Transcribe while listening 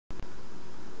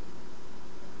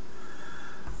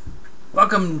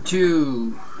Welcome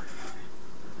to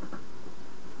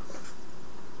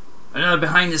another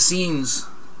behind the scenes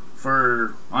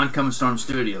for Oncoming Storm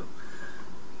Studio.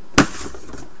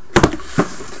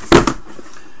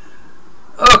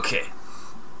 Okay.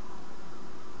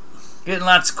 Getting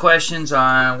lots of questions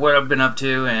on what I've been up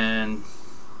to, and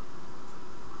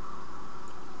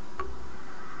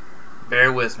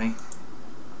bear with me.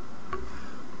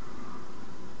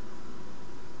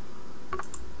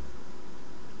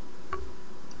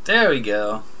 There we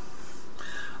go.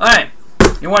 Alright,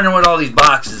 you're wondering what all these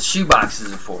boxes, shoe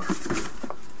boxes are for.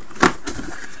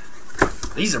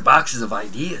 These are boxes of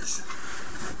ideas.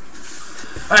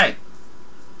 Alright,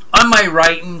 on my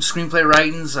writing, screenplay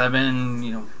writings, I've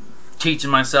been, teaching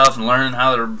myself and learning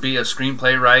how to be a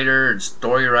screenplay writer and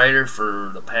story writer for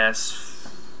the past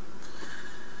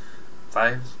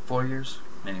 4 years.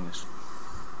 Anyways,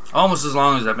 almost as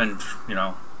long as I've been,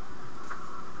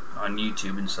 on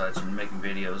YouTube and such and making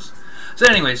videos. So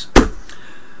anyways,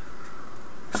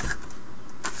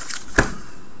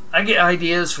 I get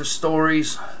ideas for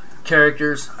stories,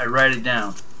 characters, I write it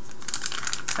down.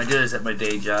 I do this at my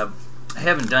day job. I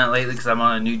haven't done it lately because I'm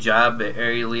on a new job, an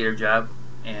area leader job,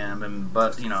 and I'm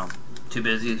too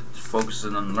busy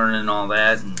focusing on learning all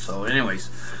that. And so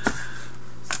anyways,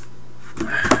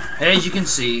 as you can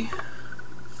see,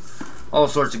 all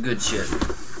sorts of good shit.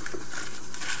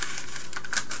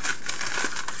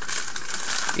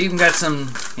 Even got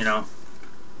some,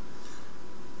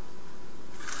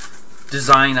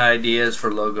 design ideas for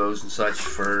logos and such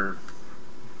for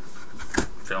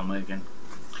filmmaking.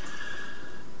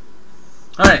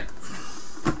 Alright.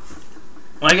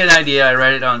 When I get an idea, I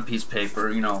write it on a piece of paper,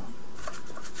 and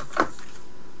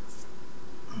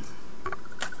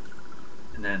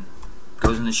then it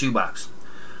goes in the shoebox.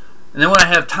 And then when I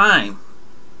have time,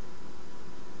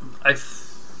 I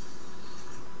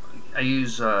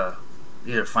use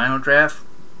either Final Draft,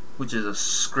 which is a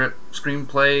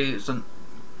screenplay. It's a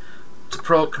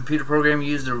computer program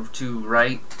used to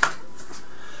write.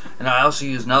 And I also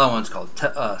use another one. It's called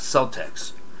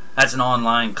Celtx. That's an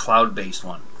online cloud-based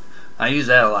one. I use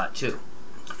that a lot too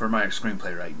for my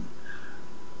screenplay writing.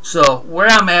 So where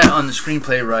I'm at on the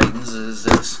screenplay writings is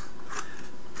this.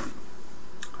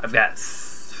 I've got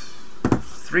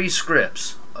 3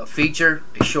 scripts: a feature,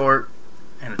 a short,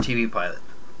 and a TV pilot.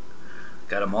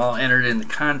 Got them all entered in the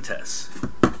contests,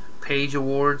 page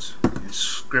awards, and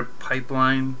script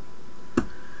pipeline.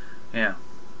 Yeah,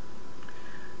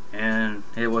 and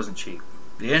it wasn't cheap.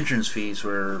 The entrance fees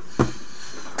were,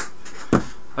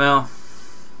 well,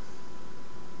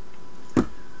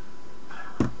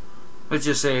 let's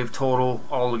just say total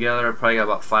altogether, I probably got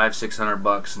about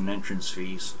 $500-600 in entrance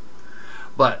fees.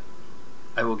 But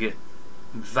I will get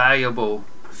valuable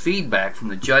feedback from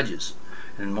the judges,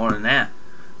 and more than that,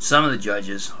 some of the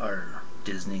judges are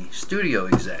Disney studio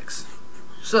execs.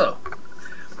 So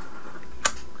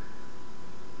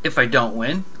if I don't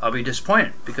win, I'll be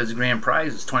disappointed because the grand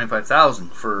prize is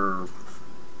 $25,000 for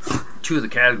 2 of the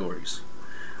categories.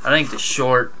 I think the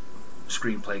short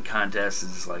screenplay contest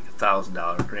is like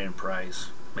 $1,000 grand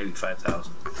prize, maybe $5,000,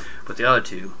 but the other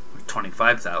 2 are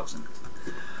 $25,000.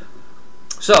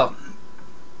 So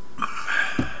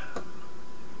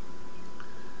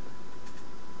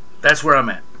that's where I'm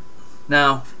at.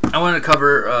 Now, I want to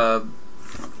cover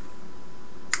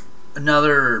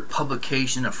another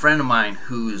publication. A friend of mine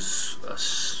who's a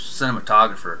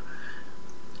cinematographer.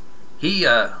 He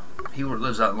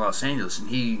lives out in Los Angeles, and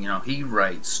he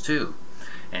writes too.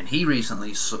 And he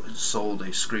recently sold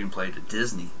a screenplay to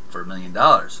Disney for $1 million.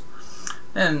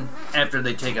 And after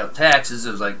they take out taxes,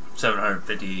 it was like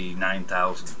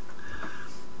 $759,000.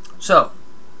 So,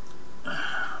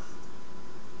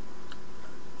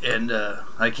 and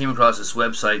I came across this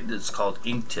website that's called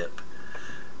Inktip,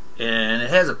 and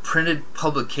it has a printed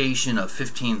publication of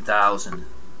 $15,000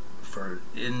 for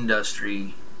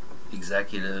industry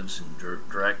executives and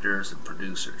directors and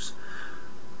producers.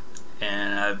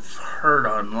 And I've heard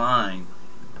online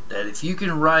that if you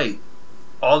can write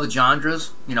all the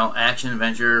genres, action,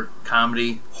 adventure,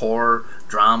 comedy, horror,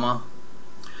 drama,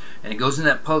 and it goes in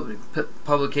that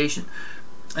publication,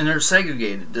 and they're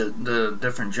segregated, the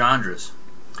different genres.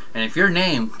 And if your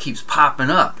name keeps popping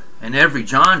up in every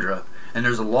genre, and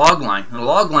there's a log line, and a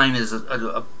log line is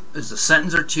a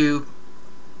sentence or two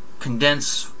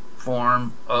condensed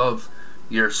form of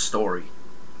your story,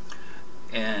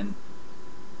 and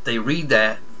they read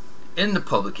that in the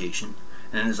publication,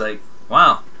 and it's like,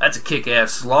 wow, that's a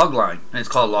kick-ass log line, and it's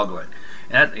called log line.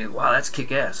 And wow, that's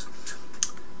kick-ass.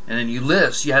 And then you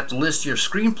have to list your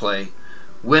screenplay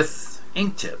with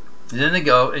Inktip. And then they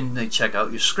go and they check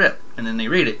out your script, and then they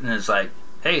read it, and it's like,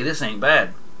 hey, this ain't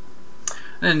bad.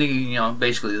 And then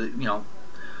basically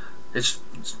it's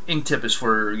Inktip is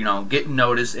for getting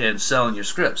noticed and selling your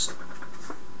scripts.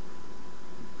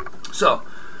 So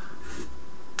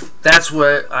that's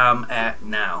where I'm at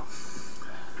now.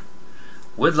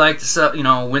 Would like to sell,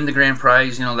 win the grand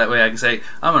prize, that way I can say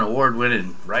I'm an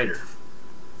award-winning writer.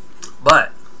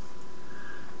 But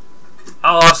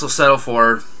I'll also settle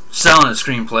for selling a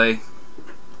screenplay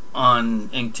on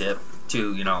Inktip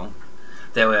too,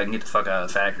 that way I can get the fuck out of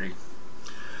the factory.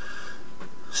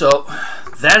 So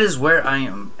that is where I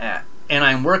am at, and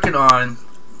I'm working on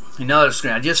another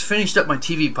screen. I just finished up my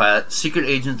TV pilot, Secret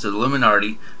Agents of the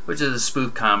Illuminati, which is a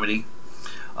spoof comedy.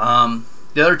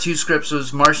 The other two scripts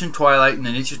was Martian Twilight and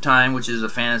The Niche of Time, which is a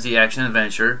fantasy action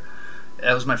adventure.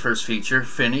 That was my first feature,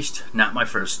 finished, not my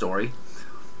first story.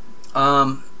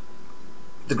 The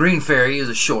Green Fairy is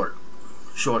a short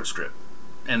script,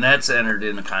 and that's entered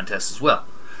in a contest as well.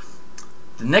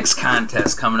 The next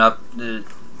contest coming up,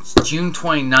 June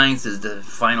 29th is the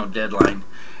final deadline,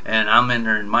 and I'm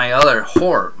entering my other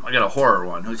horror. I got a horror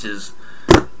one, which is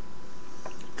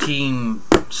teen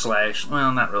slash,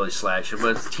 well, not really slasher,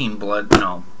 but it's teen blood,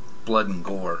 blood and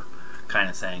gore kind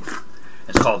of thing.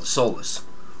 It's called The Soulless.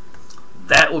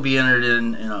 That will be entered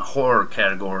in a horror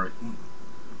category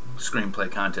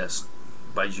screenplay contest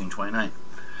by June 29th.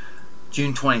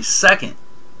 June 22nd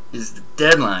is the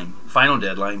deadline, final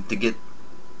deadline, to get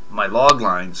my log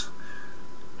lines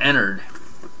entered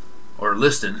or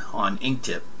listed on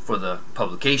Inktip for the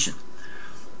publication.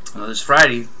 Now, this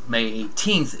Friday, May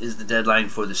 18th, is the deadline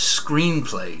for the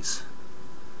screenplays.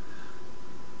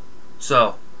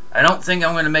 So I don't think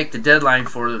I'm going to make the deadline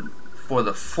for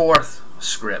the fourth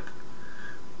script,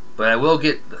 but I will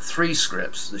get the three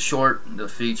scripts: the short, the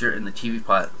feature, and the TV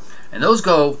pilot, and those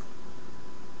go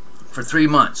for 3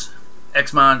 months.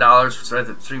 X amount of dollars for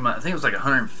 3 months. I think it was like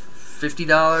 $150,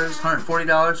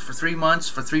 $140 for 3 months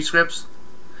for 3 scripts.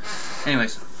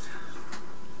 Anyways,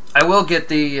 I will get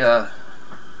the.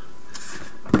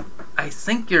 I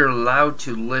think you're allowed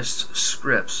to list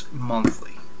scripts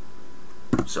monthly,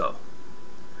 so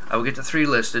I will get the 3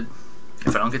 listed.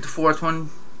 If I don't get the 4th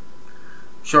one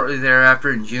shortly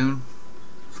thereafter in June,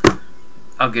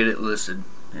 I'll get it listed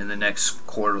in the next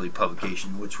quarterly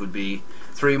publication, which would be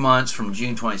 3 months from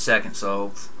June 22nd.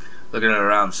 So looking at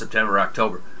around September,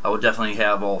 October, I will definitely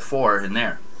have all 4 in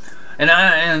there.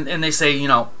 And they say,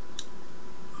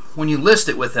 when you list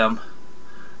it with them,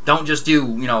 don't just do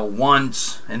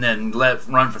once and then let it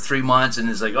run for 3 months and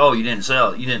it's like, oh, you didn't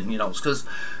sell it, you didn't, because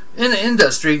in the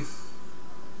industry,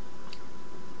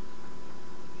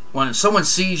 when someone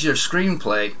sees your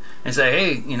screenplay and say,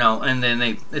 hey, and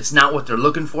then it's not what they're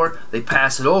looking for, they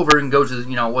pass it over and go to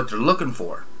what they're looking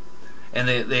for. And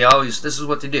they always, this is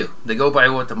what they do. They go by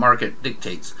what the market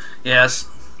dictates. Yes,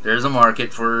 there's a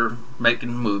market for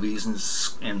making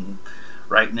movies and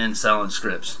writing and selling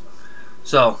scripts.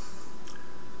 So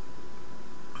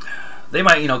they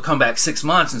might, come back 6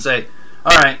 months and say,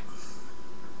 all right,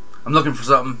 I'm looking for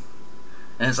something.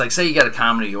 And it's like, say you got a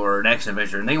comedy or an action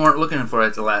adventure, and they weren't looking for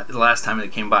it the last time they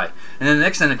came by. And then the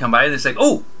next time they come by, they say,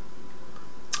 oh,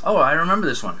 I remember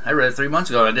this one. I read it 3 months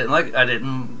ago. I didn't like it.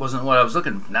 Wasn't what I was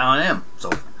looking for. Now I am.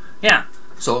 So, yeah.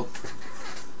 So,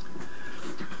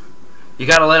 you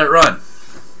got to let it run.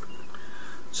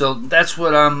 So that's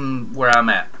where I'm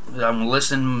at. I'm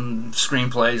listing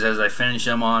screenplays as I finish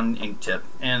them on Inktip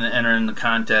and entering the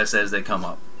contest as they come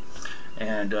up.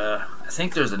 And I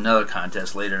think there's another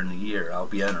contest later in the year. I'll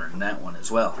be entering that one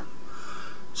as well.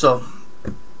 So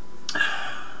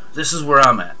this is where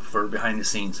I'm at for behind the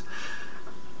scenes.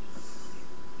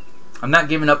 I'm not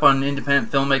giving up on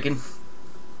independent filmmaking.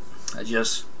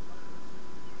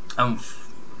 I'm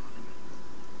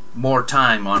more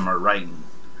time on my writing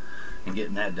and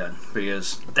getting that done,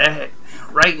 because that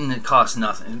writing, it costs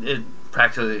nothing. It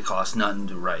practically costs nothing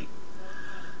to write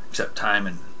except time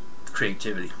and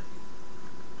creativity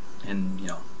and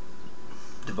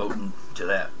devoting to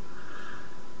that.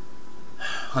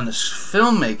 On the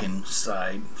filmmaking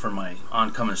side, for my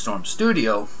Oncoming Storm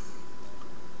studio,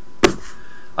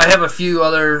 I have a few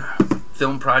other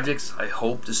film projects. I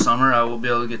hope this summer I will be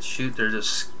able to get to shoot. They're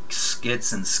just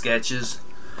skits and sketches,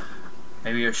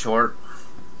 maybe a short.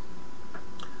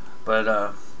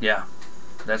 But yeah,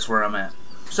 that's where I'm at.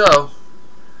 So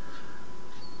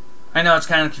I know it's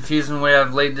kind of confusing the way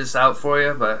I've laid this out for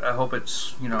you, but I hope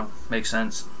it's makes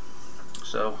sense.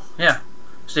 So yeah,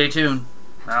 stay tuned.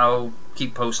 I'll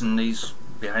keep posting these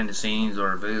behind the scenes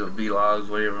or vlogs,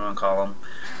 whatever you want to call them,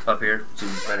 up here to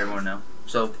let everyone know.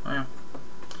 So yeah,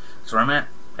 that's where I'm at.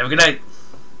 Have a good night.